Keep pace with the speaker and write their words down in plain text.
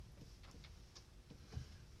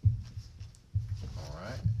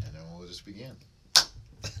just begin.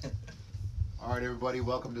 All right, everybody,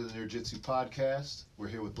 welcome to the Nerdjitsu Podcast. We're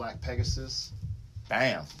here with Black Pegasus.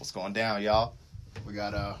 Bam! What's going down, y'all? We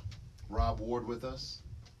got Rob Ward with us,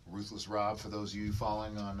 Ruthless Rob, for those of you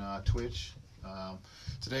following on Twitch.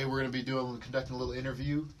 Today we're going to be conducting a little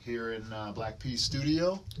interview here in Black P's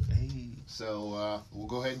studio. Hey. So we'll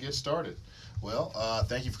go ahead and get started. Well,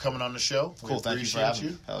 thank you for coming on the show. Cool, thank you for having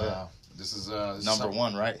me. Hell yeah. This is number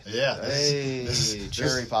one, right? Yeah.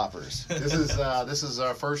 Cherry poppers. This is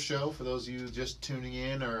our first show for those of you just tuning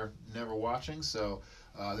in or never watching. So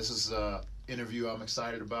this is an interview I'm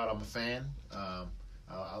excited about. I'm a fan. I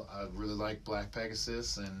really like Black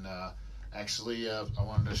Pegasus, and actually I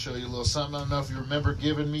wanted to show you a little something. I don't know if you remember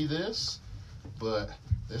giving me this, but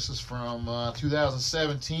this is from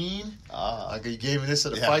 2017. Like you gave me this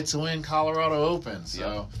at the Fight to Win Colorado Open.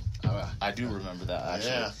 So I do remember that,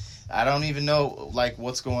 actually. Yeah. I don't even know like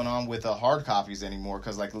what's going on with the hard copies anymore,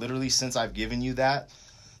 because like literally since I've given you that,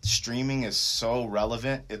 streaming is so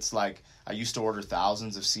relevant. It's like I used to order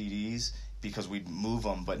thousands of CDs because we'd move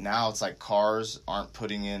them, but now it's like cars aren't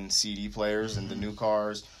putting in CD players in the new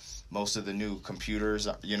cars. Most of the new computers,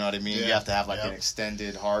 you know what I mean? Yeah. You have to have like an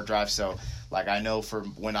extended hard drive. So like I know for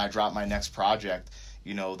when I drop my next project,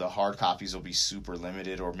 you know, the hard copies will be super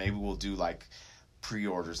limited, or maybe we'll do like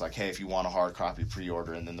pre-orders, like, hey, if you want a hard copy,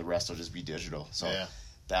 pre-order, and then the rest will just be digital. So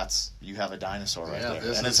that's, you have a dinosaur right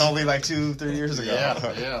there. And it's only like 2-3 years ago.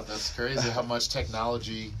 Yeah, that's crazy how much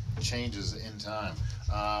technology changes in time.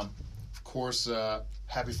 Of course,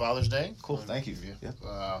 happy Father's Day. Cool, thank you.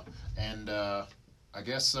 Yeah. And I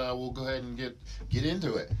guess we'll go ahead and get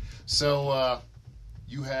into it. So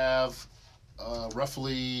you have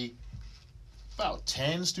roughly about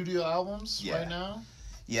 10 studio albums right now?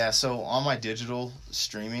 Yeah, so on my digital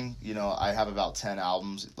streaming, you know, I have about 10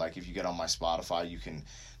 albums. Like if you get on my Spotify, you can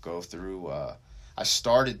go through. I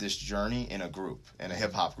started this journey in a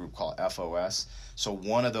hip-hop group called FOS. So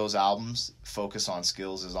one of those albums, Focus on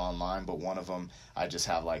Skills, is online, but one of them I just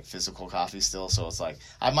have like physical copies still. So it's like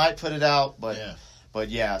I might put it out, but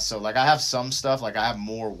so like I have some stuff, like I have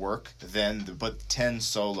more work but 10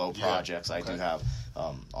 solo projects I do have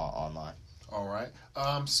online. All right.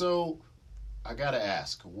 So I gotta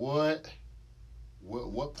ask, what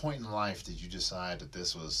point in life did you decide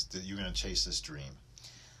that you're gonna chase this dream?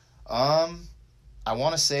 I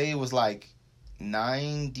want to say it was like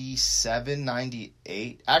 97,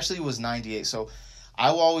 98. Actually, it was 98. So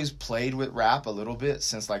I've always played with rap a little bit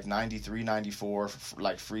since like 93, 94,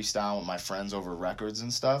 like freestyle with my friends over records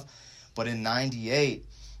and stuff. But in 98,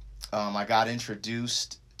 I got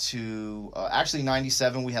introduced to actually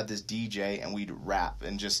 97. We had this DJ and we'd rap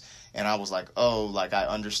and I was like, I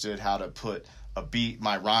understood how to put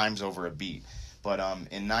my rhymes over a beat. But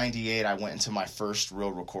in 98, I went into my first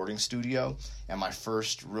real recording studio, and my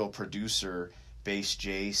first real producer, Bass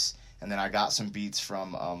Jace, and then I got some beats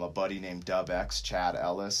from a buddy named Dub X, Chad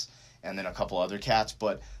Ellis, and then a couple other cats.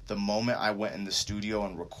 But the moment I went in the studio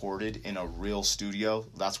and recorded in a real studio,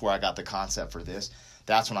 that's where I got the concept for this.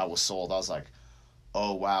 That's when I was sold. I was like,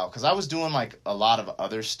 oh, wow. Because I was doing like a lot of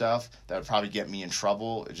other stuff that would probably get me in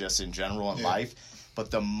trouble just in general in life. But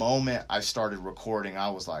the moment I started recording, I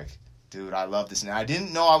was like, dude, I love this. And I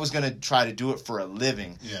didn't know I was going to try to do it for a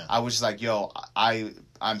living. Yeah. I was just like, yo, I'm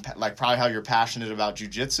like probably how you're passionate about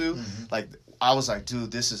jiu-jitsu. Mm-hmm. Like, I was like,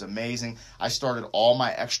 dude, this is amazing. I started all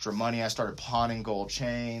my extra money. I started pawning gold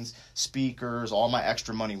chains, speakers. All my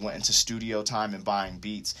extra money went into studio time and buying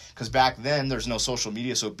beats. Because back then, there's no social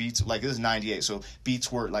media. So beats, like this is 98. So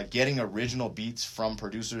beats were, like getting original beats from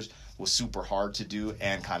producers was super hard to do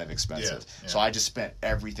and kind of expensive. Yeah. So I just spent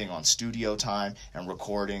everything on studio time and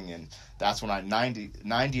recording. And that's when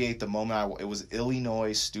 98, the moment it was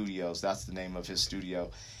Illinois Studios. That's the name of his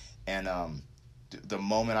studio. And, the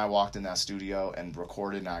moment I walked in that studio and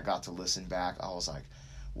recorded and I got to listen back, I was like,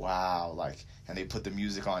 wow, like, and they put the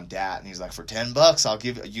music on DAT, and he's like, for $10, I'll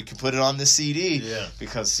give you can put it on this CD,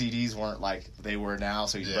 because CDs weren't like they were now,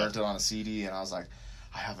 so he burnt it on a CD, and I was like,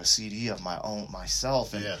 I have a CD of my own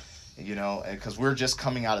myself, and you know, because we're just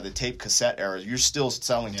coming out of the tape cassette era. You're still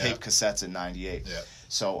selling tape cassettes in 98.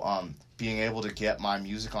 So being able to get my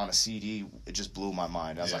music on a CD, it just blew my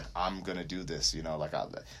mind. I was like, I'm going to do this, you know, like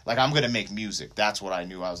I'm going to make music. That's what I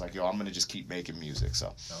knew. I was like, yo, I'm going to just keep making music.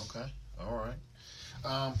 So okay. All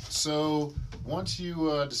right. So once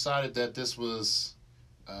you decided that this was,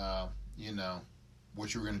 you know,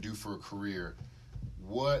 what you were going to do for a career,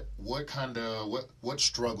 what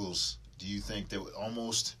struggles do you think that would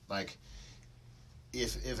almost like,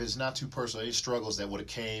 if it's not too personal, any struggles that would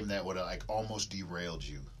have like almost derailed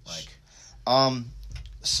you, like?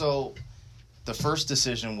 So the first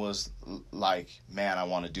decision was like, man, I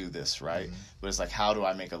want to do this, right? But it's like, how do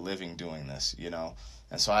I make a living doing this, you know?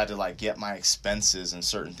 And so I had to like get my expenses and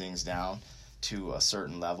certain things down to a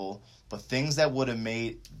certain level. But things that would have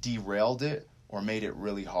derailed it or made it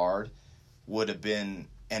really hard would have been,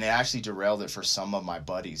 and it actually derailed it for some of my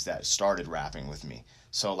buddies that started rapping with me.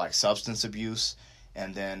 So like substance abuse,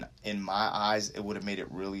 and then in my eyes, it would have made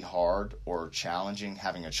it really hard or challenging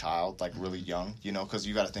having a child, like really young, you know, because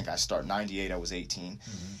you got to think 98, I was 18,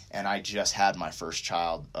 and I just had my first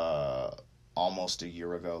child almost a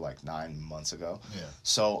year ago, like 9 months ago. Yeah.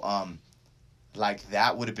 So, like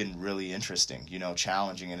that would have been really interesting, you know,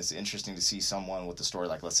 challenging. And it's interesting to see someone with a story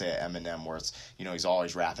like, let's say, Eminem, where it's, you know, he's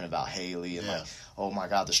always rapping about Haley and like, oh my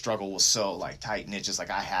God, the struggle was so like tight knit, just like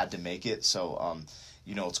I had to make it. So,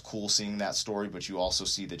 you know, it's cool seeing that story, but you also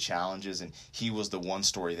see the challenges, and he was the one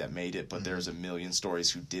story that made it, but there's a million stories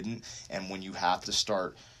who didn't. And when you have to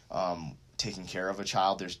start taking care of a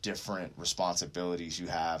child, there's different responsibilities you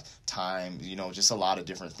have, time, you know, just a lot of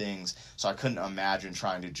different things. So I couldn't imagine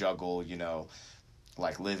trying to juggle, you know,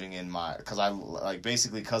 like living in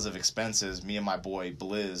because of expenses, me and my boy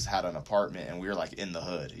Blizz had an apartment, and we were like in the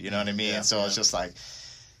hood, you know what I mean? And so it's just like,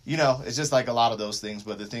 you know, it's just like a lot of those things.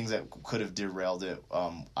 But the things that could have derailed it,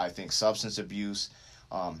 I think substance abuse,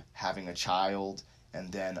 having a child,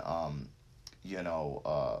 and then, you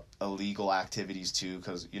know, illegal activities too.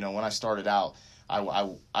 Because, you know, when I started out,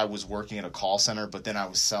 I was working at a call center, but then I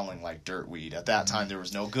was selling like dirt weed. At that time, there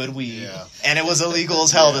was no good weed, and it was illegal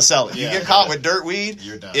as hell to sell it. You get caught with dirt weed,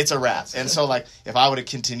 you're done. It's a wrap. And so, like, if I would have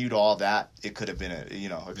continued all that, it could have been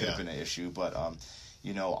have been an issue. But,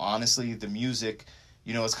 you know, honestly, the music,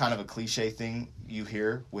 you know, it's kind of a cliche thing you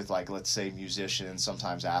hear with, like, let's say musicians,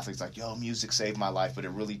 sometimes athletes, like, yo, music saved my life, but it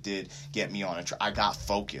really did get me on a I got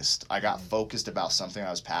focused. I got focused about something I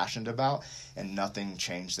was passionate about, and nothing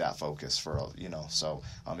changed that focus for, you know, so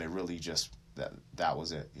it really just, that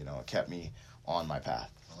was it, you know, it kept me on my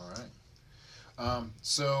path. All right.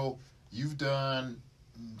 So you've done,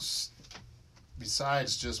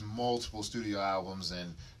 besides just multiple studio albums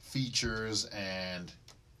and features, and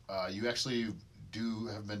you actually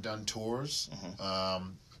have been done tours.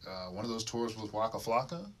 One of those tours was Waka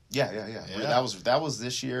Flocka. Yeah. That was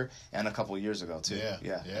this year and a couple of years ago too.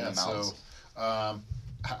 Yeah. In the mountains. So,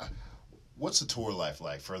 what's the tour life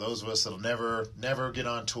like for those of us that'll never get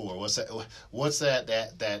on tour? What's that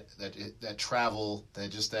travel,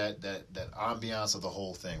 that ambiance of the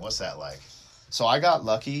whole thing? What's that like? So I got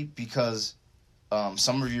lucky because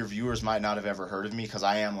some of your viewers might not have ever heard of me, because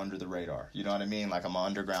I am under the radar. You know what I mean? Like, I'm an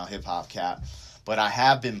underground hip hop cat. But I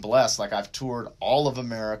have been blessed. Like, I've toured all of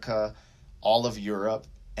America, all of Europe,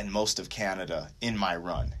 and most of Canada in my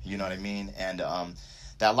run. You know what I mean? And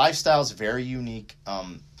that lifestyle is very unique.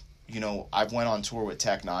 You know, I've went on tour with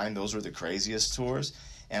Tech Nine. Those were the craziest tours.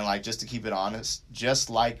 And, like, just to keep it honest, just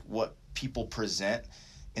like what people present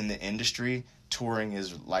in the industry, touring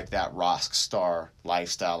is like that rock star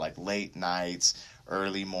lifestyle, like late nights,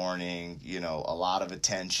 early morning, you know, a lot of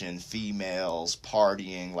attention, females,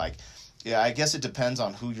 partying, like, yeah, I guess it depends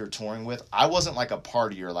on who you're touring with. I wasn't like a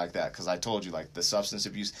partier like that, because I told you, like, the substance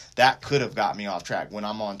abuse, that could have got me off track when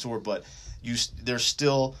I'm on tour. But there's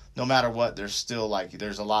still, no matter what, there's still, like,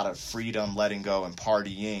 there's a lot of freedom, letting go, and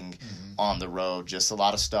partying on the road. Just a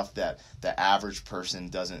lot of stuff that the average person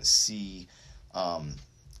doesn't see.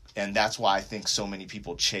 And that's why I think so many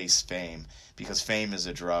people chase fame, because fame is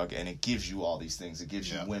a drug, and it gives you all these things. It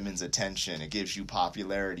gives you women's attention. It gives you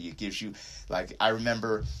popularity. It gives you, like, I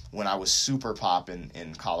remember when I was super popping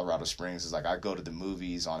in Colorado Springs, it's like I'd go to the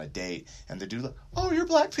movies on a date, and the dude like, oh, you're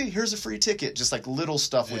Black P, here's a free ticket. Just like little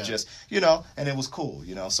stuff with just, you know, and it was cool,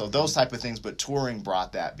 you know. So those type of things, but touring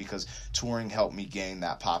brought that, because touring helped me gain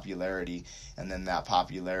that popularity, and then that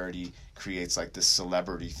popularity creates like this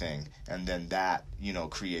celebrity thing, and then that, you know,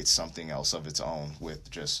 creates something else of its own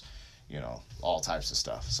with just, you know, all types of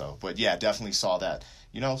stuff. So, but yeah, definitely saw that,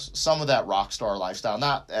 you know, some of that rock star lifestyle,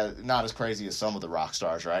 not as crazy as some of the rock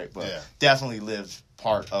stars, right? But definitely lived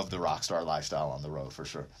part of the rock star lifestyle on the road for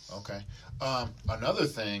sure. Okay. Another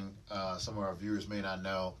thing some of our viewers may not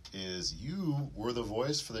know is you were the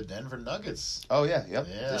voice for the Denver Nuggets. Oh yeah, yep.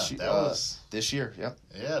 Yeah, this year, yep.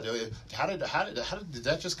 Yeah. How did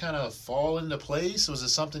that just kind of fall into place? Was it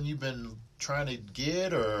something you've been trying to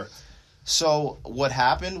get, or? So what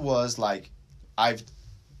happened was, like,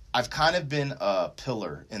 I've kind of been a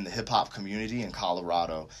pillar in the hip hop community in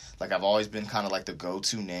Colorado. Like I've always been kind of like the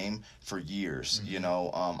go-to name for years. Mm-hmm. You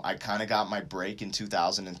know, I kind of got my break in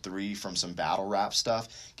 2003 from some battle rap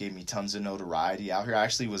stuff. Gave me tons of notoriety out here. I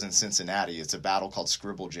actually was in Cincinnati. It's a battle called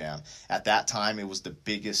Scribble Jam. At that time, it was the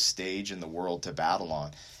biggest stage in the world to battle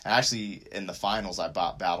on. And actually, in the finals, I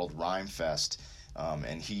battled Rhyme Fest,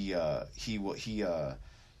 and he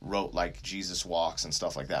wrote like Jesus Walks and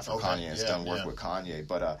stuff like that for Kanye. Has done work with Kanye.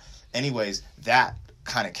 But anyways, that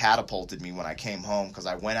kind of catapulted me when I came home, because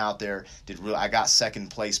I went out there, I got second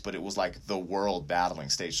place, but it was like the world battling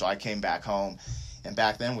stage. So I came back home, and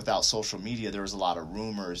back then without social media, there was a lot of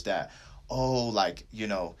rumors that, oh, like, you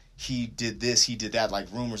know, he did this, he did that, like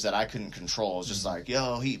rumors that I couldn't control. It was just like,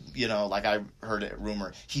 yo, he, you know, like I heard a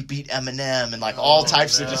rumor, he beat Eminem and like all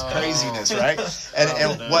types of just craziness, right?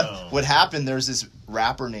 And what happened, there's this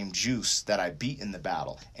rapper named Juice that I beat in the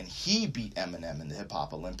battle, and he beat Eminem in the Hip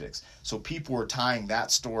Hop Olympics. So people were tying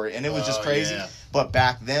that story, and it was just crazy. Yeah. But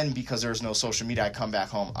back then, because there was no social media, I come back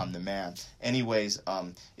home, I'm the man. Anyways,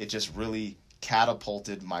 it just really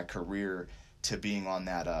catapulted my career to being on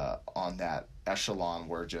that echelon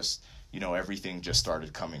where just, you know, everything just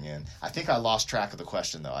started coming in. I think I lost track of the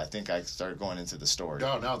question though. I think I started going into the story.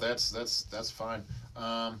 No, that's fine.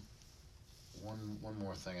 One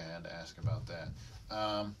more thing I had to ask about that.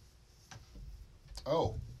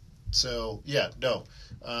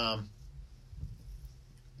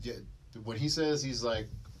 When he says he's like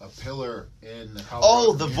a pillar in the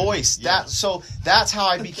Colorado the voice. Yeah. That's how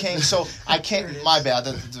I became. So I can't. My bad.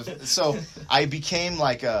 So I became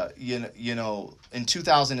like a you know in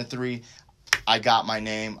 2003. I got my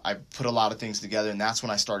name. I put a lot of things together, and that's when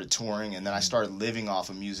I started touring, and then I started living off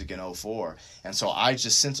of music in 2004. And so I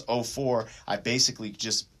just, since 2004, I basically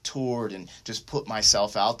just toured and just put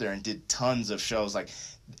myself out there and did tons of shows. Like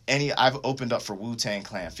I've opened up for Wu-Tang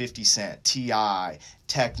Clan, 50 Cent, T.I.,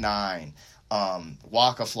 Tech Nine,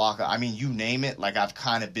 Waka Flocka. I mean, you name it, like I've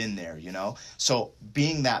kind of been there, you know? So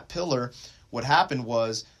being that pillar, what happened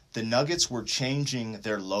was the Nuggets were changing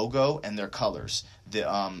their logo and their colors.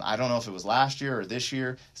 I don't know if it was last year or this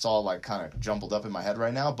year. It's all like kind of jumbled up in my head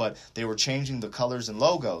right now, but they were changing the colors and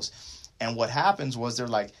logos. And what happens was they're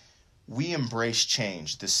like, we embrace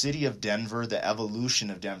change. The city of Denver, the evolution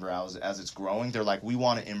of Denver as it's growing, they're like, we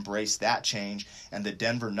want to embrace that change. And the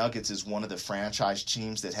Denver Nuggets is one of the franchise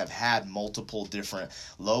teams that have had multiple different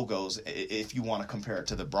logos, if you want to compare it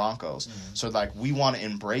to the Broncos. Mm-hmm. So like, we want to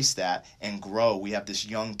embrace that and grow. We have this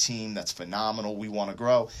young team that's phenomenal. We want to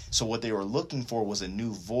grow. So what they were looking for was a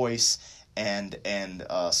new voice and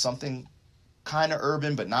something kind of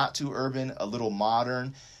urban, but not too urban, a little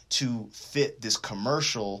modern, to fit this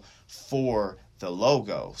commercial for the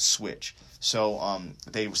logo switch. So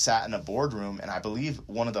they sat in a boardroom, and I believe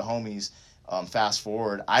one of the homies, fast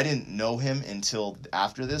forward, I didn't know him until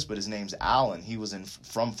after this, but his name's Alan. He was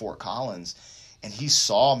from Fort Collins, and he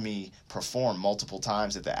saw me perform multiple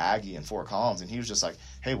times at the Aggie in Fort Collins, and he was just like,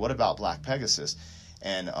 hey, what about Black Pegasus?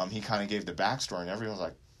 And he kind of gave the backstory, and everyone was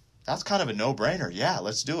like, that's kind of a no-brainer. Yeah,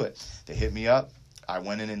 let's do it. They hit me up. I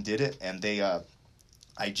went in and did it, and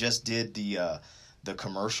I just did the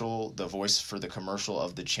commercial, the voice for the commercial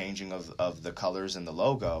of the changing of the colors and the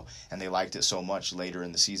logo, and they liked it so much later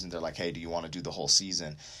in the season, they're like, hey, do you want to do the whole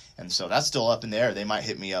season? And so that's still up in the air. They might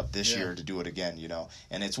hit me up this year to do it again, you know?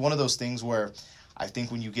 And it's one of those things where I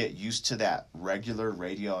think when you get used to that regular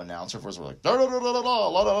radio announcer voice, we're like, da, da, da, da, da,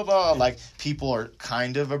 da, da, da, like people are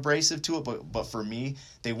kind of abrasive to it, but for me,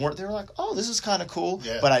 they weren't. They were like, oh, this is kind of cool.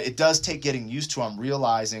 Yeah. But it does take getting used to. I'm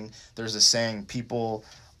realizing there's a saying, people,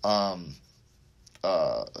 I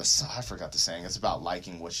forgot the saying. It's about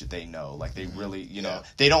liking what they know. Like they really, you know,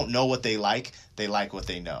 they don't know what they like what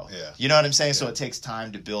they know. Yeah. You know what I'm saying? Yeah. So it takes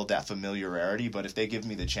time to build that familiarity, but if they give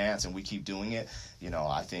me the chance and we keep doing it, you know,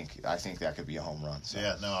 I think that could be a home run. So.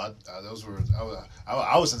 Yeah, no,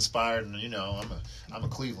 I was inspired, and you know, I'm a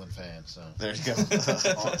Cleveland fan, so there you go.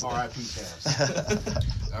 R.I.P.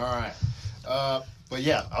 Cavs. All right, but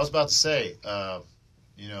yeah, I was about to say.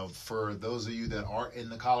 You know, for those of you that aren't in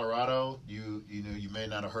the Colorado, you know, you may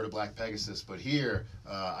not have heard of Black Pegasus, but here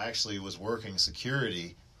I actually was working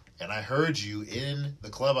security, and I heard you in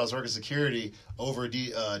the club. I was working security over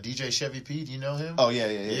DJ Chevy P. Do you know him? Oh yeah.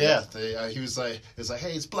 He was like,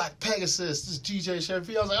 hey, it's Black Pegasus. This is DJ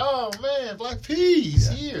Chevy P. I was like, oh man, Black P. He's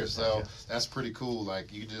here. So that's pretty cool. Like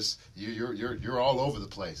you're all over the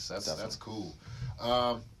place. That's cool.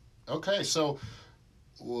 Okay, so.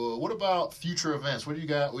 Well, what about future events? What do you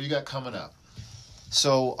got coming up?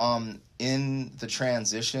 So, in the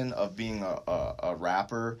transition of being a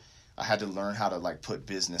rapper, I had to learn how to like put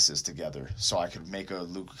businesses together so I could make a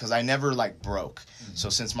loop, because I never like broke. Mm-hmm. So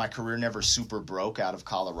since my career never super broke out of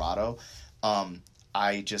Colorado,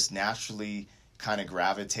 I just naturally kind of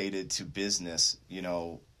gravitated to business, you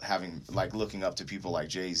know, having like looking up to people like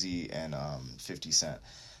Jay-Z and 50 Cent.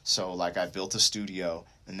 So like I built a studio,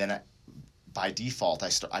 and then by default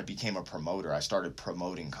I became a promoter. I started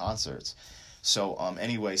promoting concerts. So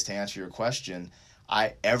anyways, to answer your question,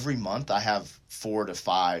 every month I have 4 to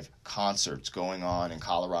 5 concerts going on in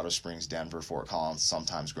Colorado Springs, Denver, Fort Collins,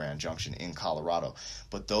 sometimes Grand Junction in Colorado.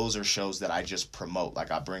 But those are shows that I just promote. Like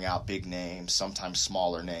I bring out big names, sometimes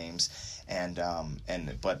smaller names,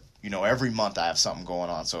 but you know, every month I have something going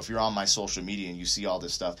on. So if you're on my social media and you see all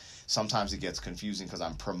this stuff, sometimes it gets confusing because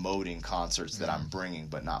I'm promoting concerts that I'm bringing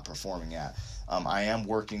but not performing at. I am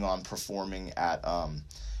working on performing at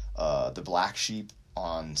the Black Sheep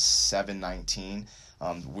on 7/19.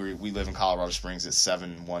 We live in Colorado Springs. It's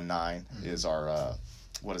 719 is our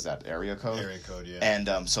what is that, area code? Area code, yeah.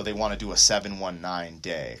 And so they want to do a 719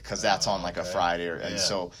 day because that's on like a Friday. And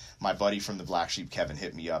so my buddy from the Black Sheep, Kevin,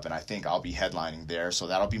 hit me up, and I think I'll be headlining there. So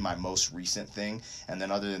that'll be my most recent thing. And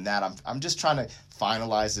then other than that, I'm just trying to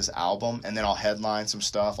finalize this album, and then I'll headline some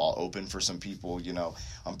stuff. I'll open for some people, you know.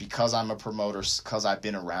 Because I'm a promoter, because I've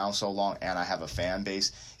been around so long and I have a fan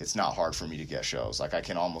base, it's not hard for me to get shows. Like I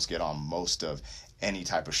can almost get on most of any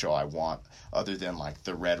type of show I want, other than like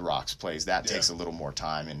the Red Rocks plays. That takes a little more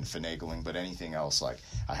time and finagling, but anything else, like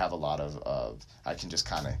I have a lot of I can just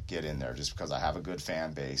kind of get in there just because I have a good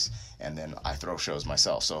fan base, and then I throw shows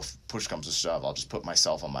myself. So if push comes to shove, I'll just put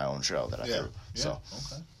myself on my own show that I threw. Yeah. So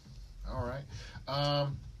okay, all right.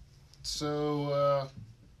 So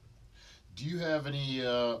do you have any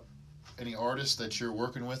artists that you're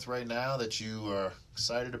working with right now that you are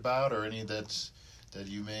excited about, or any that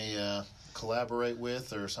you may collaborate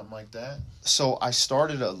with or something like that? So I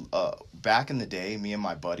started back in the day, me and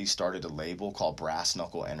my buddy started a label called Brass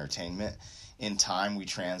Knuckle Entertainment. In time, we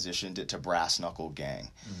transitioned it to Brass Knuckle Gang.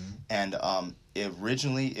 Mm-hmm. And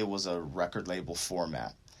originally it was a record label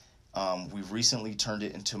format. We've recently turned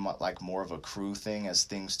it into like more of a crew thing as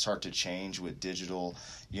things start to change with digital,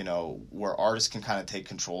 you know, where artists can kind of take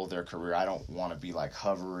control of their career. I don't want to be like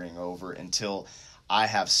hovering over until I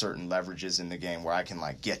have certain leverages in the game where I can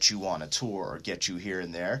like get you on a tour or get you here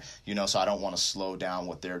and there, you know, so I don't want to slow down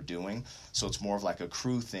what they're doing. So it's more of like a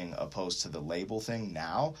crew thing opposed to the label thing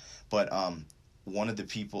now. But one of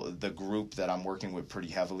the group that I'm working with pretty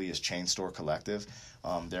heavily is Chain Store Collective.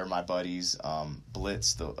 They're my buddies.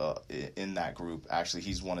 Blitz, in that group, actually,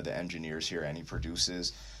 he's one of the engineers here and he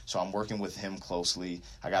produces. So I'm working with him closely.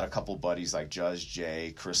 I got a couple buddies like Judge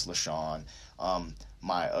J, Chris LaShawn.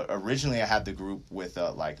 Originally I had the group with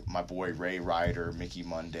like my boy Ray Ryder, Mickey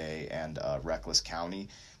Monday, and Reckless County.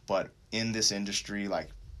 But in this industry, like,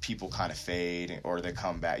 people kind of fade or they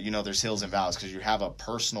come back. You know, there's hills and valleys because you have a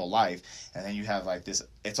personal life, and then you have like this,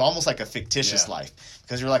 it's almost like a fictitious life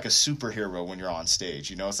because you're like a superhero when you're on stage.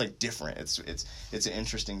 You know, it's like different. It's an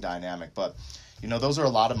interesting dynamic. But you know, those are a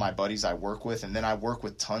lot of my buddies I work with, and then I work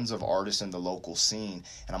with tons of artists in the local scene,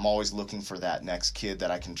 and I'm always looking for that next kid that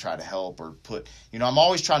I can try to help or put, you know, I'm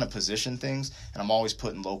always trying to position things, and I'm always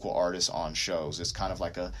putting local artists on shows. It's kind of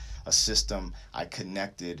like a system I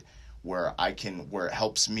connected where it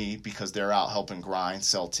helps me because they're out helping grind,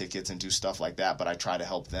 sell tickets, and do stuff like that. But I try to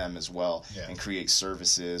help them as well and create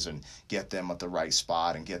services and get them at the right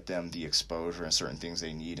spot and get them the exposure and certain things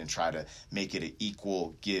they need and try to make it an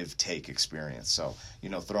equal give-take experience. So, you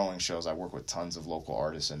know, throwing shows, I work with tons of local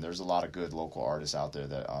artists, and there's a lot of good local artists out there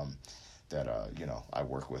that you know, I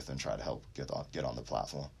work with and try to help get on the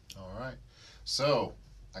platform. All right. So,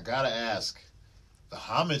 I got to ask, the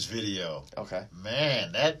Homage video. Okay.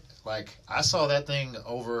 Man, that, like, I saw that thing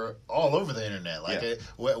all over the internet. Like,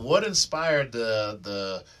 what inspired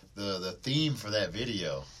the theme for that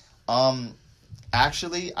video?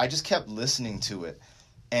 Actually, I just kept listening to it,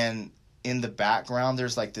 and in the background,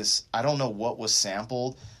 there's like this, I don't know what was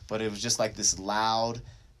sampled, but it was just like this loud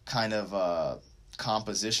kind of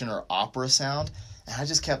composition or opera sound. And I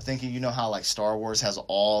just kept thinking, you know how like Star Wars has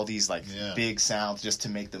all these like big sounds just to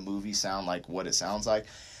make the movie sound like what it sounds like.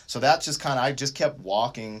 So that's just kind of, I just kept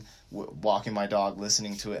walking my dog,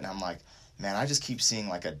 listening to it, and I'm like, man, I just keep seeing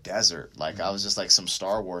like a desert. Like I was just like some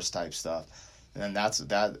Star Wars type stuff. And then I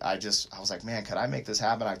was like, man, could I make this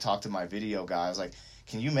happen? I talked to my video guy. I was like,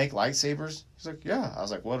 can you make lightsabers? He's like, yeah. I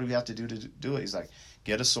was like, what do we have to do to do it? He's like,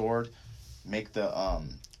 get a sword, make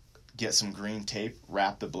get some green tape,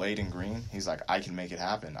 wrap the blade in green. He's like, I can make it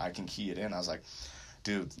happen. I can key it in. I was like,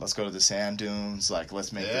 dude, let's go to the sand dunes. Like,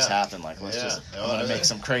 let's make this happen. Like, I'm going to make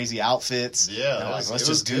some crazy outfits. Yeah. Let's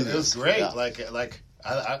just do this. It was great. Yeah. Like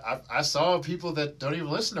I saw people that don't even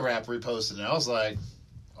listen to rap reposting, and I was like,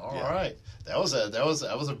 all right, that was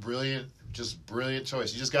a brilliant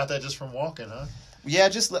choice. You just got that just from walking, huh? Yeah,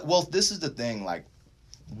 well, this is the thing. Like,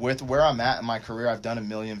 with where I'm at in my career, I've done 1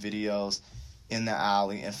 million videos in the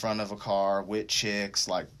alley, in front of a car, with chicks,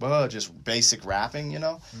 like, just basic rapping, And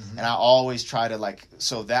I always try to,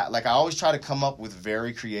 I always try to come up with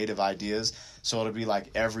very creative ideas. So it'll be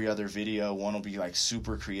like every other video, one will be like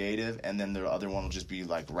super creative, and then the other one will just be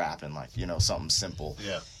like rapping, like, something simple.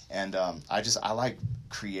 Yeah. And I like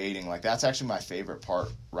creating. Like, that's actually my favorite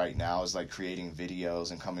part right now, is like creating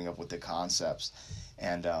videos and coming up with the concepts.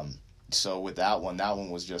 And so with that one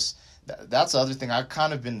was just, that's the other thing. I've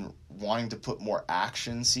kind of been wanting to put more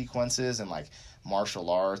action sequences and like martial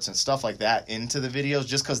arts and stuff like that into the videos,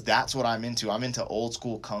 just because that's what I'm into. I'm into old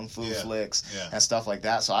school kung fu flicks and stuff like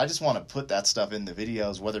that. So I just want to put that stuff in the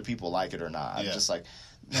videos, whether people like it or not. I'm just like,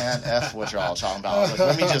 man, F what you're all talking about. Like,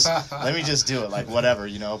 let me just do it, like, whatever,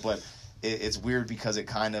 But it's weird because it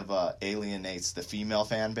kind of alienates the female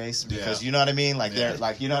fan base, because you know what I mean. Like, they're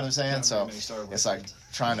like, you know what I'm saying. So it's like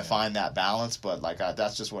trying to find that balance, but like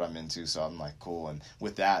that's just what I'm into. So I'm like, cool. And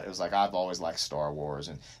with that, it was like I've always liked Star Wars,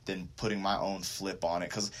 and then putting my own flip on it,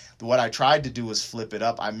 because what I tried to do was flip it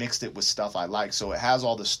up. I mixed it with stuff I like, so it has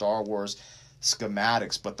all the Star Wars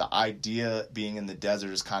schematics, but the idea being in the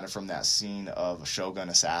desert is kind of from that scene of Shogun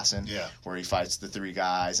Assassin, where he fights the 3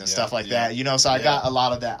 guys and stuff like that, So I got a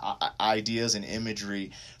lot of that ideas and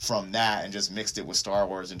imagery from that, and just mixed it with Star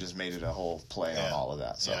Wars and just made it a whole play on all of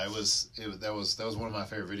that. So that was one of my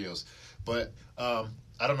favorite videos. But I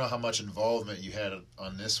don't know how much involvement you had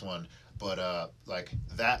on this one, but like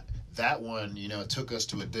that one, it took us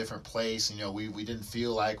to a different place. We didn't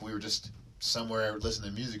feel like we were just somewhere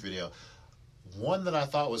listening to a music video. One that I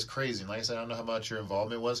thought was crazy, and like I said, I don't know how much your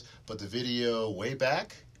involvement was, but the video Way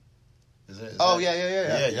Back.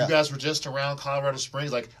 Yeah. You guys were just around Colorado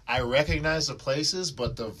Springs. Like, I recognize the places,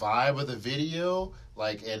 but the vibe of the video,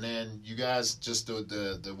 like, and then you guys just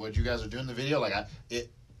the what you guys are doing in the video, like,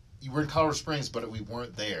 you were in Colorado Springs, but we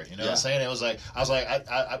weren't there. You know what I'm saying? It was like, I was like,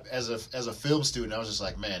 I as a film student, I was just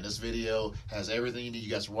like, man, this video has everything you need. You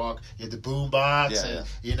guys walk, you had the boom box, and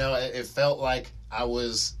it felt like I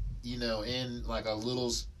was, in like a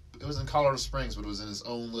little. It was in Colorado Springs, but it was in its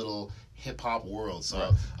own little hip hop world.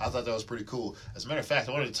 So I thought that was pretty cool. As a matter of fact,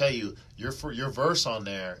 I wanted to tell you, your verse on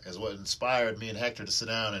there is what inspired me and Hector to sit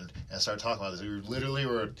down and start talking about this. We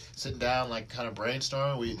were sitting down, like, kind of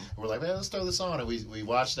brainstorming. We were like, man, let's throw this on, and we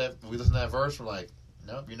watched that. We listened to that verse. We're like,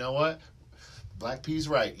 nope, you know what? Black P's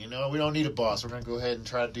right. We don't need a boss. We're going to go ahead and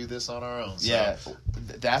try to do this on our own. So. Yeah,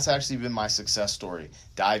 that's actually been my success story,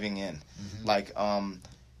 diving in. Mm-hmm. Like,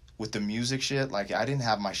 with the music shit, like, I didn't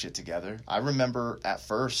have my shit together. I remember at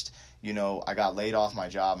first, I got laid off my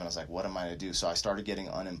job, and I was like, what am I going to do? So I started getting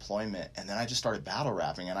unemployment, and then I just started battle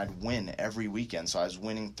rapping, and I'd win every weekend. So I was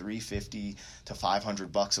winning $350 to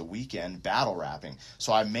 $500 a weekend battle rapping.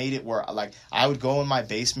 So I made it where, like, I would go in my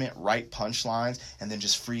basement, write punchlines, and then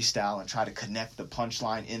just freestyle and try to connect the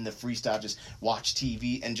punchline in the freestyle, just watch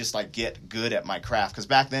TV and just, like, get good at my craft. Because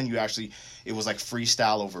back then it was like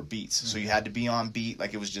freestyle over beats. Mm-hmm. So you had to be on beat.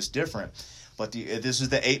 Like, it was just different. But this was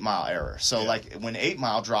the 8 Mile era. So, like, when 8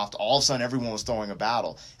 Mile dropped, all of a sudden everyone was throwing a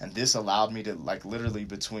battle. And this allowed me to, like, literally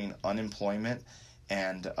between unemployment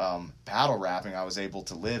and battle rapping, I was able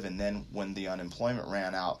to live. And then when the unemployment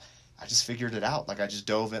ran out, I just figured it out. Like, I just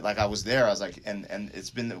dove in. Like, I was there. I was like, and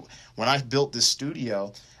it's been, when I built this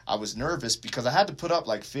studio, I was nervous because I had to put up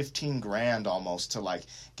like $15,000 almost to, like,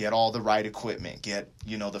 get all the right equipment, get,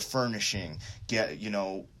 the furnishing, get,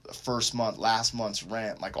 first month, last month's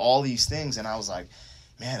rent, like, all these things. And I was like,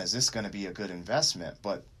 man, is this going to be a good investment?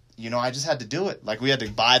 But, I just had to do it. Like, we had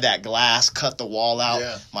to buy that glass, cut the wall out.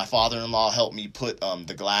 Yeah. My father-in-law helped me put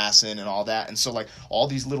the glass in and all that. And so, like, all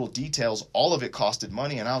these little details, all of it costed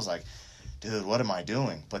money. And I was like, dude, what am I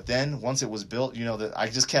doing? But then once it was built, that I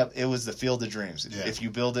just kept, it was the field of dreams. Yeah. If you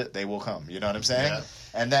build it, they will come. You know what I'm saying? Yeah.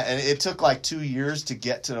 And it took like 2 years to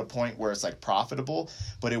get to the point where it's like profitable,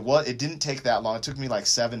 but it didn't take that long. It took me like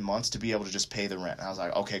 7 months to be able to just pay the rent. And I was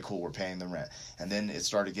like, okay, cool, we're paying the rent. And then it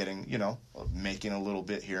started getting, making a little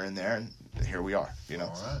bit here and there, and here we are, All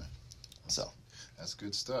right. So that's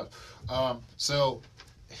good stuff. So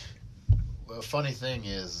a funny thing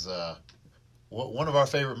is, one of our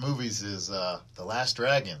favorite movies is The Last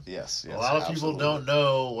Dragon. Yes. A lot of people don't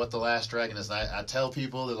know what The Last Dragon is. And I tell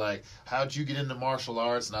people, they're like, how'd you get into martial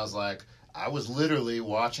arts? And I was like, I was literally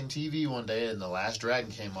watching TV one day and The Last Dragon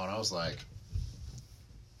came on. I was like,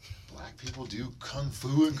 black people do kung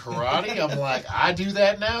fu and karate? I'm like, I do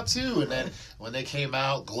that now too. And then when they came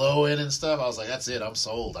out glowing and stuff, I was like, that's it. I'm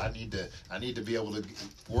sold. I need to be able to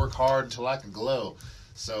work hard until I can glow.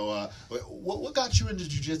 So, what got you into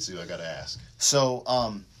jiu-jitsu? I got to ask. So,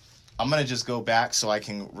 I'm going to just go back so I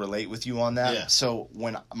can relate with you on that. Yeah. So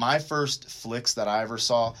when my first flicks that I ever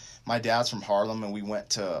saw, my dad's from Harlem, and we went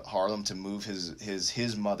to Harlem to move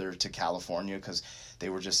his mother to California because they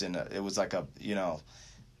were just it was like a, you know,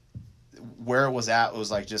 where it was at,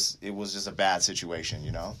 it was just a bad situation,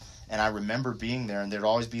 you know? And I remember being there, and there'd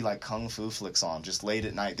always be like kung fu flicks on just late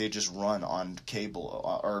at night. They'd just run on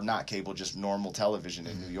cable, or not cable, just normal television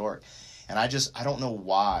in New York. And I don't know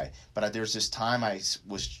why, but there's this time I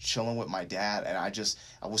was chilling with my dad, and I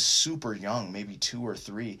was super young, maybe 2 or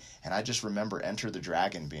 3, and I just remember Enter the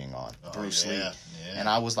Dragon being on, Bruce Lee. Yeah. And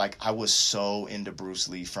I was so into Bruce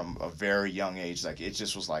Lee from a very young age. Like, it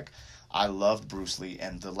just was like, I loved Bruce Lee,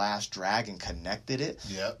 and The Last Dragon connected it.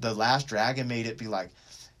 Yep. The Last Dragon made it be like,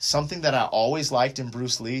 something that I always liked in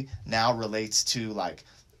Bruce Lee now relates to, like,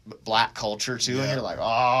 black culture too. Yeah. And you're like,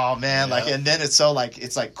 oh man, like, and then it's so like,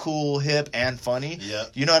 it's like cool, hip, and funny. Yeah.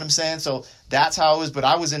 You know what I'm saying? So that's how it was. But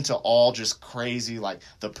I was into all just crazy, like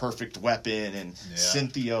The Perfect Weapon and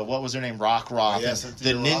Cynthia, what was her name, Rock, the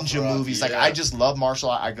ninja movies. Like, I just love martial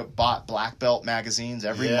art. I bought Black Belt magazines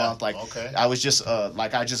every month. Like, I was just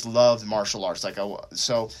like, I just loved martial arts. Like,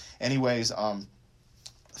 so anyways,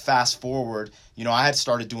 fast forward, you know, I had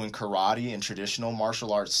started doing karate and traditional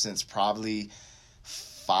martial arts since probably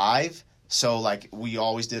 5, so like we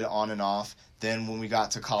always did it on and off. Then when we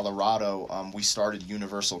got to Colorado, we started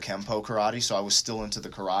Universal Kempo Karate, so I was still into the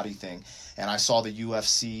karate thing. And I saw the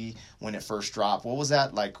UFC when it first dropped. What was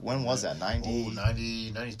that? Like, when was that?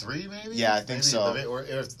 93 maybe? Yeah, I think so. Or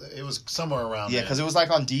it was somewhere around there. Yeah, because it was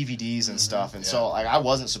like on DVDs and stuff. And so like I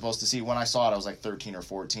wasn't supposed to see it. When I saw it, I was like 13 or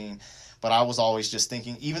 14. But I was always just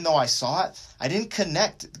thinking, even though I saw it, I didn't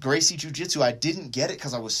connect Gracie Jiu-Jitsu. I didn't get it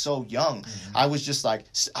because I was so young. I was just like,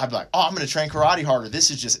 I'd be like, oh, I'm going to train karate harder.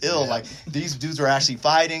 This is just ill. Like, these dudes are actually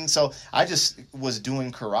fighting. So I just was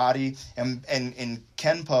doing karate. And in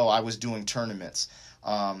Kenpo, I was doing tournaments,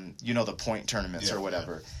 you know, the point tournaments or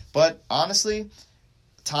whatever. But honestly,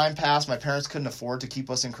 time passed. My parents couldn't afford to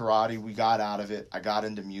keep us in karate. We got out of it. I got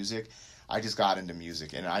into music. I just got into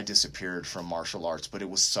music, and I disappeared from martial arts, but it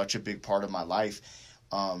was such a big part of my life.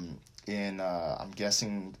 I'm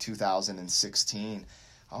guessing 2016,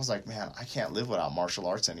 I was like, man, I can't live without martial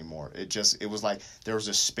arts anymore. It was like there was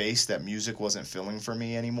a space that music wasn't filling for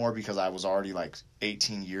me anymore because I was already like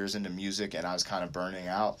 18 years into music, and I was kind of burning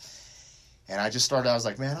out. And I was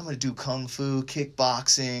like, man, I'm going to do kung fu,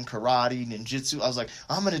 kickboxing, karate, ninjutsu. I was like,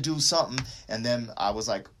 I'm going to do something. And then I was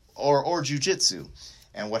like, or jujitsu.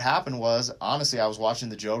 And what happened was, honestly, I was watching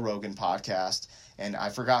the Joe Rogan podcast, and I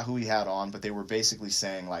forgot who he had on, but they were basically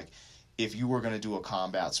saying, like, if you were going to do a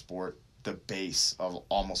combat sport, the base of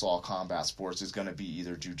almost all combat sports is going to be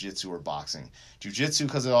either jiu-jitsu or boxing. Jiu-jitsu,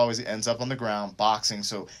 because it always ends up on the ground. Boxing,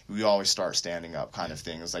 so we always start standing up kind of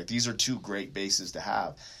thing. It's like, these are 2 great bases to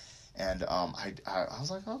have. And I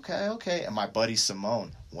was like, okay. And my buddy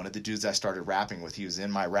Simone, one of the dudes I started rapping with, he was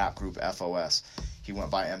in my rap group, FOS. He went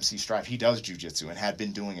by MC Strife. He does jiu-jitsu and had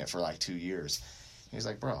been doing it for like 2 years. He was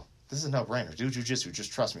like, bro, this is a no-brainer. Do jiu-jitsu.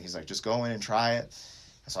 Just trust me. He's like, just go in and try it.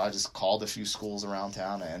 So I just called a few schools around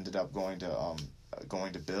town. I ended up going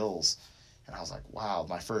to Bill's. And I was like, wow,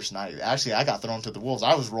 my first night. Actually, I got thrown to the wolves.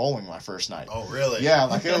 I was rolling my first night. Oh, really? Yeah,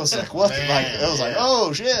 like, it was like, what? Like, it was like,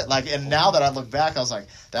 oh, shit. Like, and now that I look back, I was like,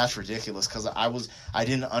 that's ridiculous because I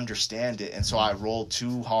didn't understand it. And so I rolled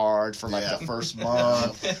too hard for, like, the first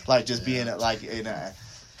month. Like, just being, like,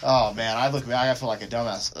 oh, man, I look back, I feel like a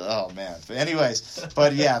dumbass. Oh, man. But anyways,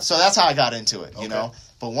 so that's how I got into it, you know?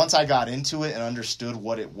 But once I got into it and understood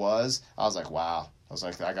what it was, I was like, wow. I was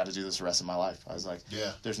like, I got to do this the rest of my life. I was like,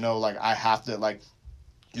 there's no, like, I have to, like,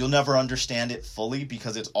 you'll never understand it fully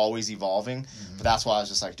because it's always evolving. But that's why I was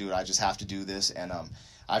just like, dude, I just have to do this. And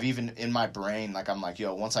I've even, in my brain, like, I'm like,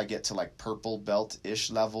 yo, once I get to, like, purple belt-ish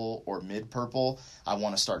level or mid-purple, I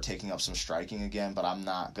want to start taking up some striking again, but I'm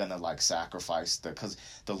not going to, like, sacrifice because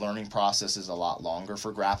the learning process is a lot longer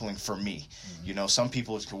for grappling for me. You know, some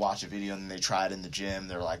people can watch a video and they try it in the gym.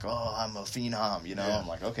 They're like, oh, I'm a phenom, you know? I'm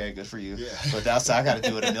like, okay, good for you. But I got to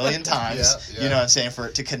do it a million times, you know what I'm saying, for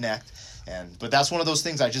it to connect. But that's one of those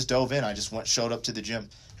things I just dove in. I just showed up to the gym,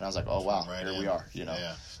 and I was like, oh, wow, here we are, you know?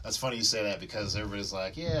 Yeah. That's funny you say that because everybody's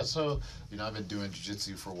like, so, you know, I've been doing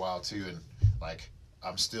jiu-jitsu for a while too, and, like,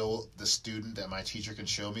 I'm still the student that my teacher can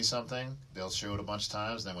show me something. They'll show it a bunch of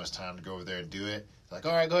times, and then when it's time to go over there and do it, they're like,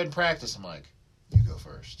 all right, go ahead and practice. I'm like, You go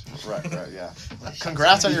first. Right, yeah.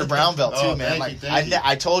 Congrats on your brown belt too, man. Thank you.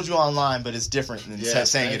 I told you online, but it's different than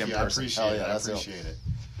saying it in person. I appreciate it.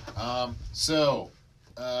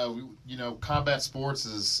 Combat sports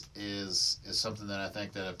is something that I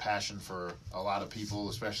think that a passion for a lot of people,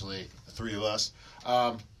 especially the three of us.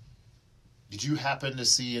 Did you happen to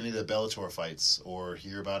see any of the Bellator fights or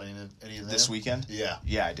hear about any of them? This weekend? Yeah.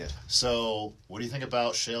 Yeah, I did. So, what do you think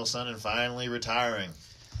about Chael Sonnen finally retiring?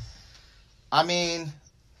 I mean,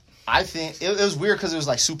 I think it was weird because it was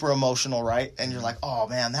like super emotional, right? And you're like, oh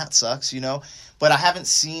man, that sucks, But I haven't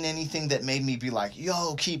seen anything that made me be like,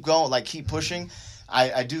 yo, keep going, like keep pushing.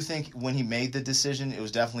 I do think when he made the decision, it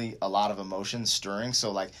was definitely a lot of emotion stirring.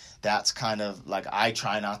 So like that's kind of like I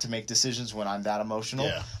try not to make decisions when I'm that emotional.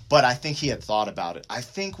 Yeah. But I think he had thought about it. I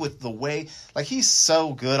think with the way like he's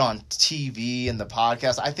so good on TV and the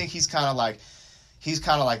podcast, I think he's kind of like,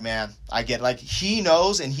 man, I get like he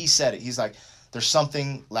knows and he said it. He's like, there's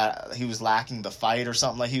something he was lacking the fight or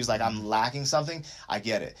something. Like he was like, I'm lacking something. I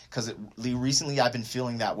get it because recently I've been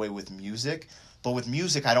feeling that way with music. But with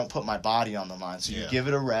music, I don't put my body on the line. So you give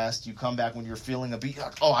it a rest. You come back when you're feeling a beat.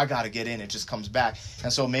 Like, oh, I got to get in. It just comes back.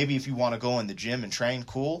 And so maybe if you want to go in the gym and train,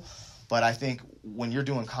 cool. But I think when you're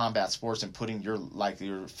doing combat sports and putting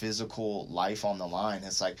your physical life on the line,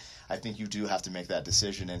 it's like I think you do have to make that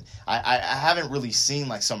decision. And I haven't really seen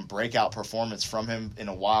like some breakout performance from him in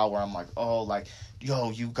a while where I'm like, oh, like, yo,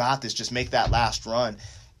 you got this. Just make that last run.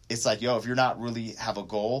 It's like, yo, if you're not really have a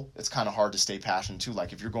goal, it's kind of hard to stay passionate too.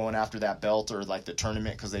 Like if you're going after that belt or like the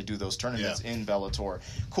tournament, because they do those tournaments in Bellator,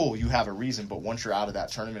 cool, you have a reason. But once you're out of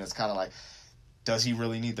that tournament, it's kind of like, does he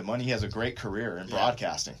really need the money? He has a great career in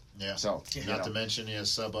broadcasting. Yeah. So not to mention he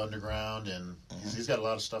has Sub Underground and he's got a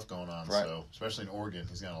lot of stuff going on. Right. So especially in Oregon,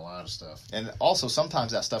 he's got a lot of stuff. And also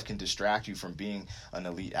sometimes that stuff can distract you from being an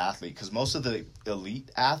elite athlete because most of the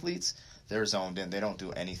elite athletes, they're zoned in. They don't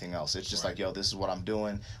do anything else. It's just like, yo, this is what I'm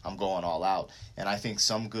doing. I'm going all out. And I think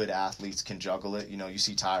some good athletes can juggle it. You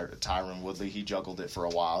see Tyron Woodley, he juggled it for a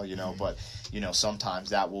while, but,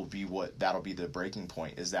 sometimes that'll be the breaking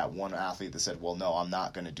point is that one athlete that said, well, no, I'm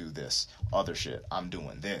not going to do this other shit. I'm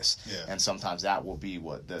doing this. Yeah. And sometimes that will be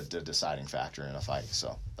what the deciding factor in a fight.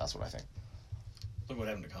 So that's what I think. Look what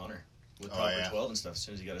happened to Connor. With Proper 12 and stuff, as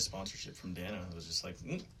soon as he got a sponsorship from Dana, it was just like,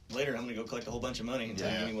 later I'm going to go collect a whole bunch of money and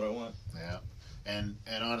tell me what I want. Yeah. And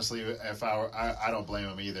honestly, if I don't blame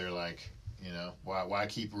him either. Like, why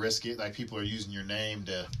keep risking it? Like, people are using your name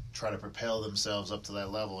to try to propel themselves up to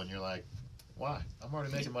that level, and you're like, why? I'm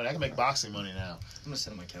already making money. I can make boxing money now. I'm going to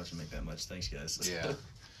sit on my couch and make that much. Thanks, guys. Yeah.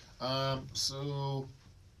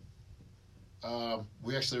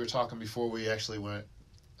 We actually were talking before we actually went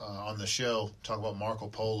on the show, talk about Marco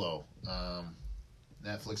Polo.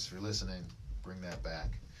 Netflix, if you're listening, bring that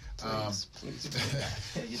back. Please.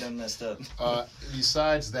 You done messed up.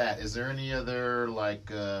 Besides that, is there any other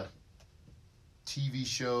TV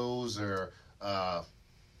shows or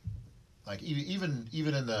even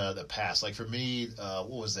in the past? Like for me, what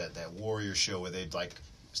was that Warrior show where they'd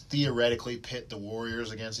theoretically pit the Warriors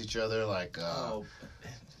against each other?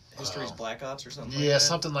 History's Black Ops or something. Yeah,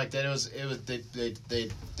 something like that. It was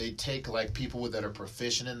they take people that are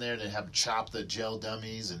proficient in there and they have them chop the gel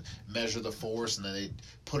dummies and measure the force and then they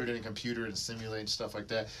put it in a computer and simulate stuff like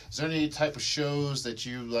that. Is there any type of shows that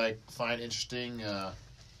you find interesting?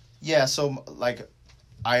 Yeah, so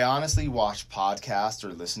I honestly watch podcasts or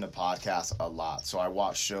listen to podcasts a lot. So I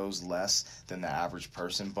watch shows less than the average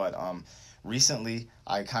person, but recently,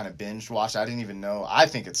 I kind of binge watched. I didn't even know. I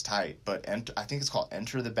think it's tight, but I think it's called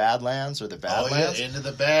Enter the Badlands or the Badlands. Oh, yeah, Into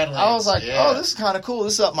the Badlands. I was like, oh, this is kind of cool.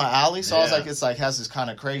 This is up my alley. So I was like, it's has this kind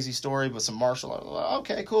of crazy story, but some martial art.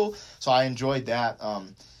 Okay, cool. So I enjoyed that.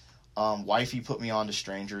 Wifey put me on to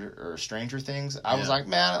Stranger Things. I was like,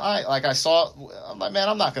 man,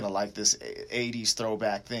 I'm not going to like this 80s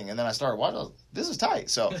throwback thing. And then I started, this is tight.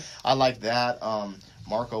 So I like that.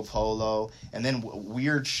 Marco Polo, and then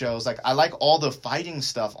weird shows. I like all the fighting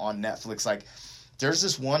stuff on Netflix. There's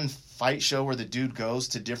this one fight show where the dude goes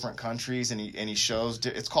to different countries and he shows.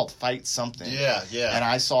 It's called Fight Something. Yeah. And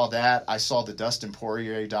I saw that. I saw the Dustin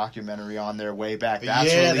Poirier documentary on there way back.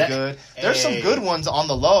 That's really good. There's some good ones on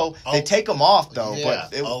the low. They take them off though. Yeah.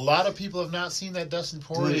 But a lot of people have not seen that Dustin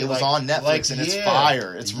Poirier. Dude, it was on Netflix and it's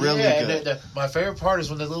fire. It's really good. And my favorite part is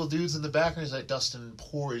when the little dude's in the background. He's like Dustin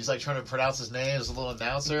Poirier. He's trying to pronounce his name as a little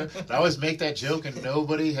announcer. And I always make that joke, and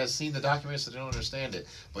nobody has seen the documentary, so they don't understand it.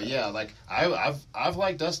 But yeah, I've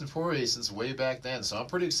liked Dustin Poirier since way back then, so I'm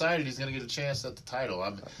pretty excited he's going to get a chance at the title.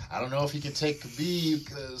 I don't know if he can take Khabib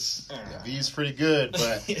because Khabib's pretty good,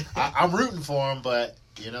 but I'm rooting for him. But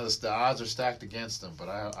the odds are stacked against him, but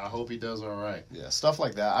I hope he does all right. Yeah, stuff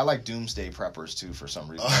like that. I like doomsday preppers too for some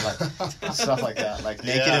reason. I like stuff like that. Like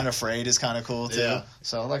Naked and Afraid is kind of cool too. Yeah.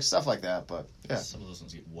 So like stuff like that, but yeah. Some of those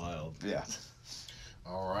ones get wild. Yeah.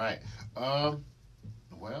 All right.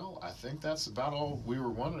 Well, I think that's about all we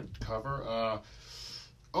were wanting to cover.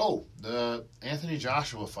 The Anthony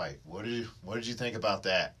Joshua fight. What did you think about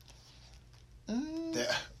that?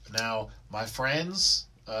 Now, my friends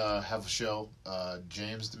have a show.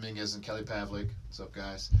 James Dominguez and Kelly Pavlik. What's up,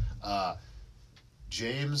 guys?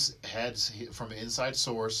 James had, from an inside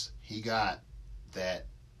source, he got that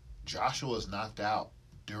Joshua was knocked out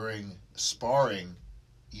during sparring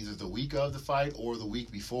either the week of the fight or the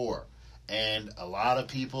week before. And a lot of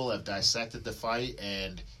people have dissected the fight,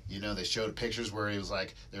 and, they showed pictures where he was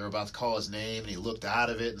like, they were about to call his name, and he looked out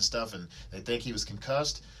of it and stuff, and they think he was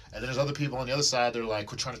concussed. And then there's other people on the other side, they're like,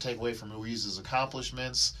 we're trying to take away from Ruiz's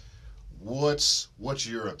accomplishments. What's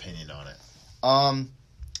your opinion on it?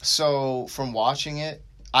 So from watching it,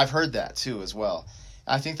 I've heard that too as well.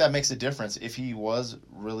 I think that makes a difference. If he was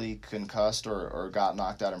really concussed or got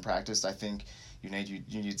knocked out in practice, I think you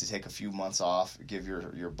need to take a few months off, give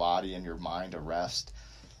your body and your mind a rest.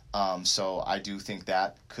 So I do think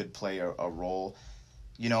that could play a role.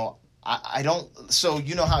 I don't. So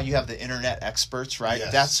how you have the internet experts, right?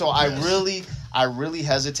 Yes. That's so. Yes. I really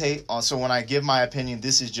hesitate on. So when I give my opinion,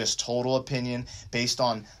 this is just total opinion based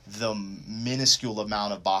on the minuscule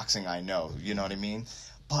amount of boxing I know. You know what I mean?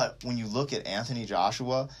 But when you look at Anthony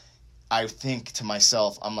Joshua, I think to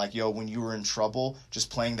myself, I'm like, yo, when you were in trouble, just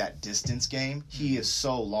playing that distance game, he is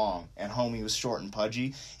so long, and homie was short and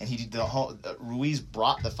pudgy, and Ruiz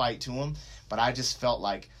brought the fight to him, but I just felt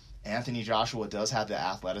like Anthony Joshua does have the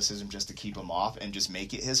athleticism just to keep him off and just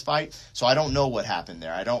make it his fight. So I don't know what happened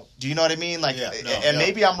there. Do you know what I mean? Like,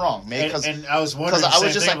 maybe I'm wrong. And I was wondering, I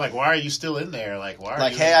was just thing, like, why are you still in there? Like, why?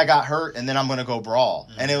 Like, hey, I got hurt, and then I'm gonna go brawl.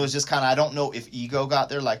 Mm-hmm. And it was just kind of, I don't know if ego got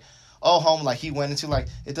there. Like, like he went into like,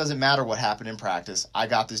 it doesn't matter what happened in practice. I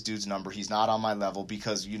got this dude's number. He's not on my level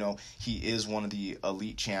because he is one of the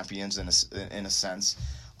elite champions in a sense.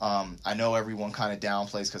 I know everyone kind of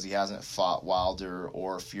downplays because he hasn't fought Wilder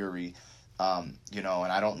or Fury, and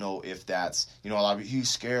I don't know if that's, a lot of he's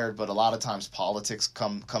scared, but a lot of times politics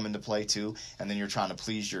come into play too, and then you're trying to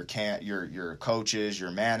please your coaches, your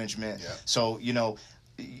management. Yeah. So,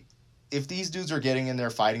 if these dudes are getting in there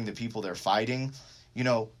fighting the people they're fighting,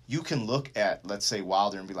 you can look at, let's say,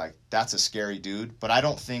 Wilder and be like, that's a scary dude, but I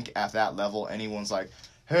don't think at that level anyone's like,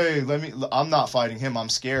 hey, I'm not fighting him, I'm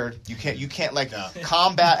scared. You can't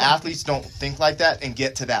combat athletes don't think like that and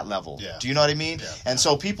get to that level. Yeah. Do you know what I mean? Yeah. And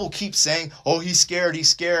so people keep saying, oh, he's scared,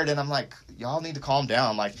 and I'm like, y'all need to calm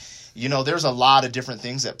down. Like, there's a lot of different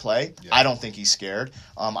things at play. Yeah. I don't think he's scared.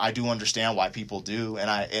 I do understand why people do, and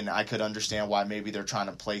I could understand why maybe they're trying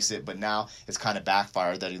to place it, but now it's kind of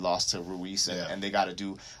backfired that he lost to Ruiz, and they got to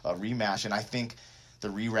do a rematch. And I think the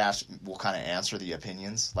rematch will kind of answer the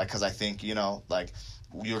opinions, because I think,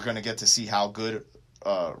 you're going to get to see how good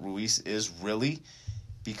Ruiz is really,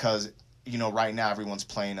 because, right now everyone's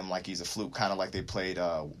playing him like he's a fluke, kind of like they played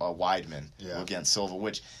Weidman against Silva,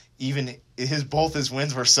 which even both his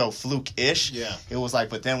wins were so fluke-ish. Yeah. It was like,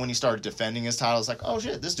 but then when he started defending his title, it's like, oh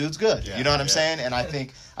shit, this dude's good. Yeah, you know what I'm saying? And I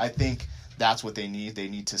think that's what they need. They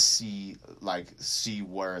need to see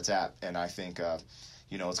where it's at, and I think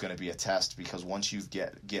it's going to be a test, because once you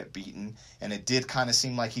get beaten, and it did kind of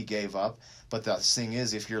seem like he gave up, but the thing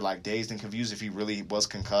is, if you're like dazed and confused, if he really was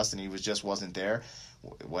concussed and he just wasn't there,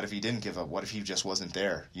 what if he didn't give up? What if he just wasn't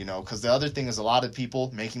there? Because the other thing is, a lot of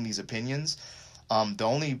people making these opinions, the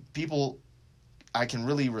only people I can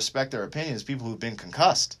really respect their opinion is people who've been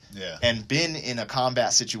concussed and been in a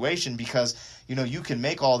combat situation, because you can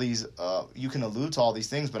make all these you can allude to all these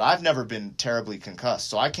things, but I've never been terribly concussed,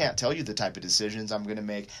 so I can't tell you the type of decisions I'm going to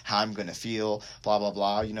make, how I'm going to feel, blah blah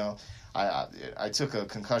blah. I took a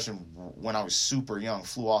concussion when I was super young,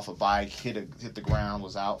 flew off a bike, hit the ground,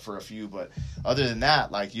 was out for a few, but other than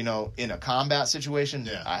that, in a combat situation,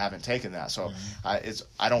 I haven't taken that. So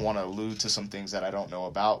I don't want to allude to some things that I don't know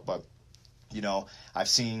about, but I've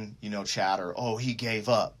seen, chatter, oh, he gave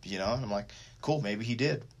up, and I'm like, cool, maybe he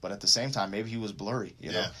did, but at the same time, maybe he was blurry,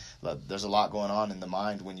 There's a lot going on in the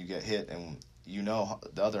mind when you get hit, and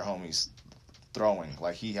the other homie's throwing,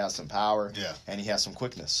 like, he has some power, and he has some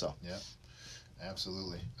quickness, so. Yeah,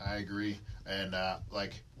 absolutely, I agree, and,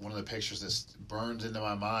 one of the pictures that burns into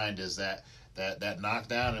my mind is that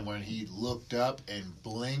knockdown, and when he looked up and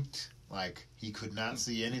blinked, like he could not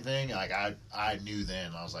see anything. Like I knew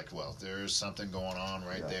then. I was like, well, there's something going on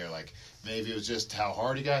right there. Like maybe it was just how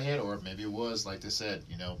hard he got hit, or maybe it was like they said,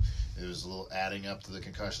 it was a little adding up to the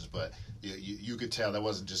concussions. But you could tell that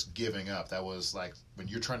wasn't just giving up. That was like when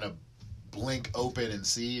you're trying to blink open and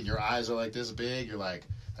see, and your eyes are like this big. You're like,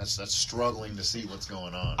 that's struggling to see what's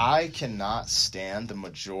going on. I cannot stand the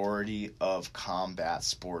majority of combat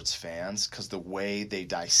sports fans because the way they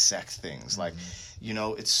dissect things, like,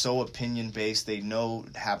 it's so opinion based. They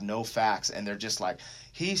have no facts, and they're just like,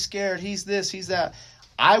 he's scared, he's this, he's that.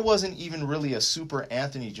 I wasn't even really a super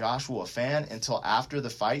Anthony Joshua fan until after the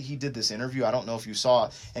fight. He did this interview. I don't know if you saw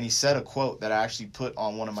it. And he said a quote that I actually put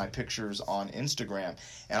on one of my pictures on Instagram.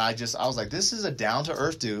 And I was like, this is a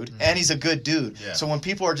down-to-earth dude, and he's a good dude. Yeah. So when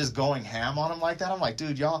people are just going ham on him like that, I'm like,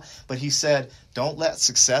 dude, y'all. But he said, don't let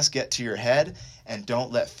success get to your head, and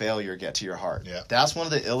don't let failure get to your heart. Yeah. That's one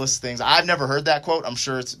of the illest things. I've never heard that quote. I'm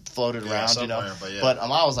sure it's floated around, But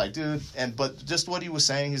I was like, dude, but just what he was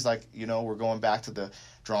saying, he's like, we're going back to the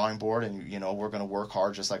drawing board, and we're going to work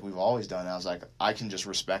hard just like we've always done. And I was like, I can just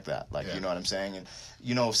respect that. Like, you know what I'm saying? And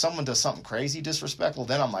if someone does something crazy disrespectful,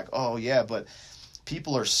 then I'm like, oh yeah, but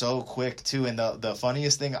people are so quick too. And the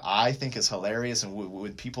funniest thing I think is hilarious, and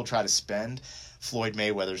when people try to spend Floyd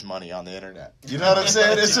Mayweather's money on the internet. You know what I'm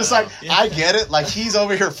saying? It's just like, I get it. Like, he's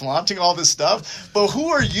over here flaunting all this stuff, but who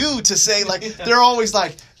are you to say, like, they're always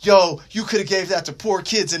like, yo, you could have gave that to poor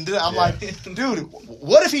kids. And I'm like, dude,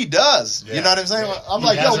 what if he does? Yeah. You know what I'm saying? Yeah. I'm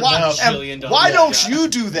like, yo, why don't you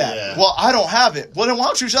do that? Yeah. Well, I don't have it. Well, then why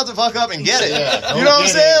don't you shut the fuck up and get it? Yeah. You know what I'm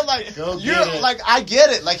saying? Like, like, I get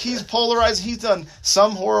it. Like, he's polarized. He's done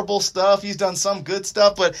some horrible stuff. He's done some good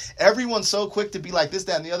stuff. But everyone's so quick to be like this,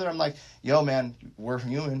 that, and the other. I'm like, yo, man, we're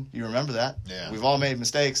human. You remember that? Yeah. We've all made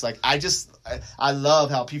mistakes. Like, I love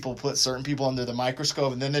how people put certain people under the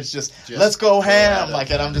microscope, and then it's just let's go ham. Like,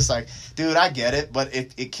 and I'm just like, dude, I get it, but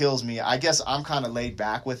it kills me. I guess I'm kind of laid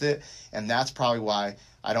back with it, and that's probably why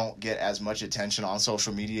I don't get as much attention on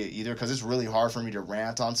social media either, because it's really hard for me to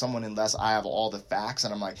rant on someone unless I have all the facts,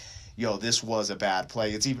 and I'm like, yo, this was a bad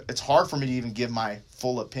play. It's hard for me to even give my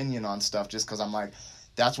full opinion on stuff just because I'm like,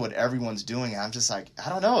 that's what everyone's doing. And I'm just like, I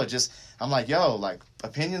don't know. I'm like, yo, like,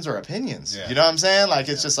 opinions are opinions. Yeah. You know what I'm saying? Like,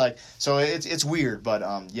 it's just like, so it's weird, but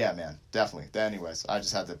yeah, man, definitely. Anyways, I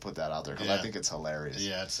just had to put that out there because I think it's hilarious.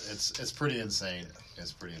 Yeah, it's pretty insane.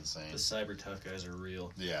 It's pretty insane. The cyber tough guys are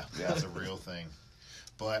real. Yeah, it's a real thing.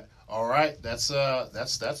 But all right,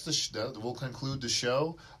 we'll conclude the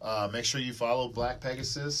show. Make sure you follow Black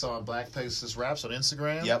Pegasus on Black Pegasus Raps on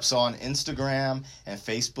Instagram. Yep. So on Instagram and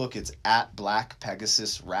Facebook, it's at Black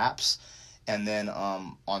Pegasus Raps. And then you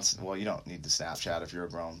don't need the Snapchat if you're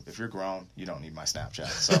grown. If you're grown, you don't need my Snapchat.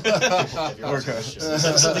 So we're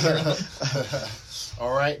good.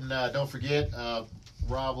 All right, and don't forget,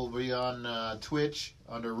 Rob will be on Twitch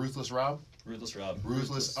under Ruthless Rob. Ruthless Rob.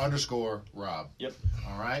 Ruthless_Rob. Yep.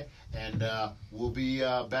 All right. And we'll be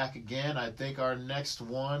back again. I think our next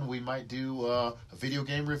one, we might do a video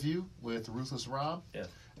game review with Ruthless Rob. Yeah.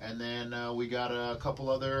 And then we got a couple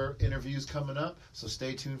other interviews coming up, so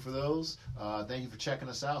stay tuned for those. Thank you for checking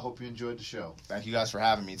us out. Hope you enjoyed the show. Thank you guys for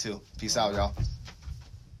having me, too. Peace out, y'all.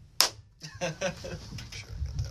 Sure.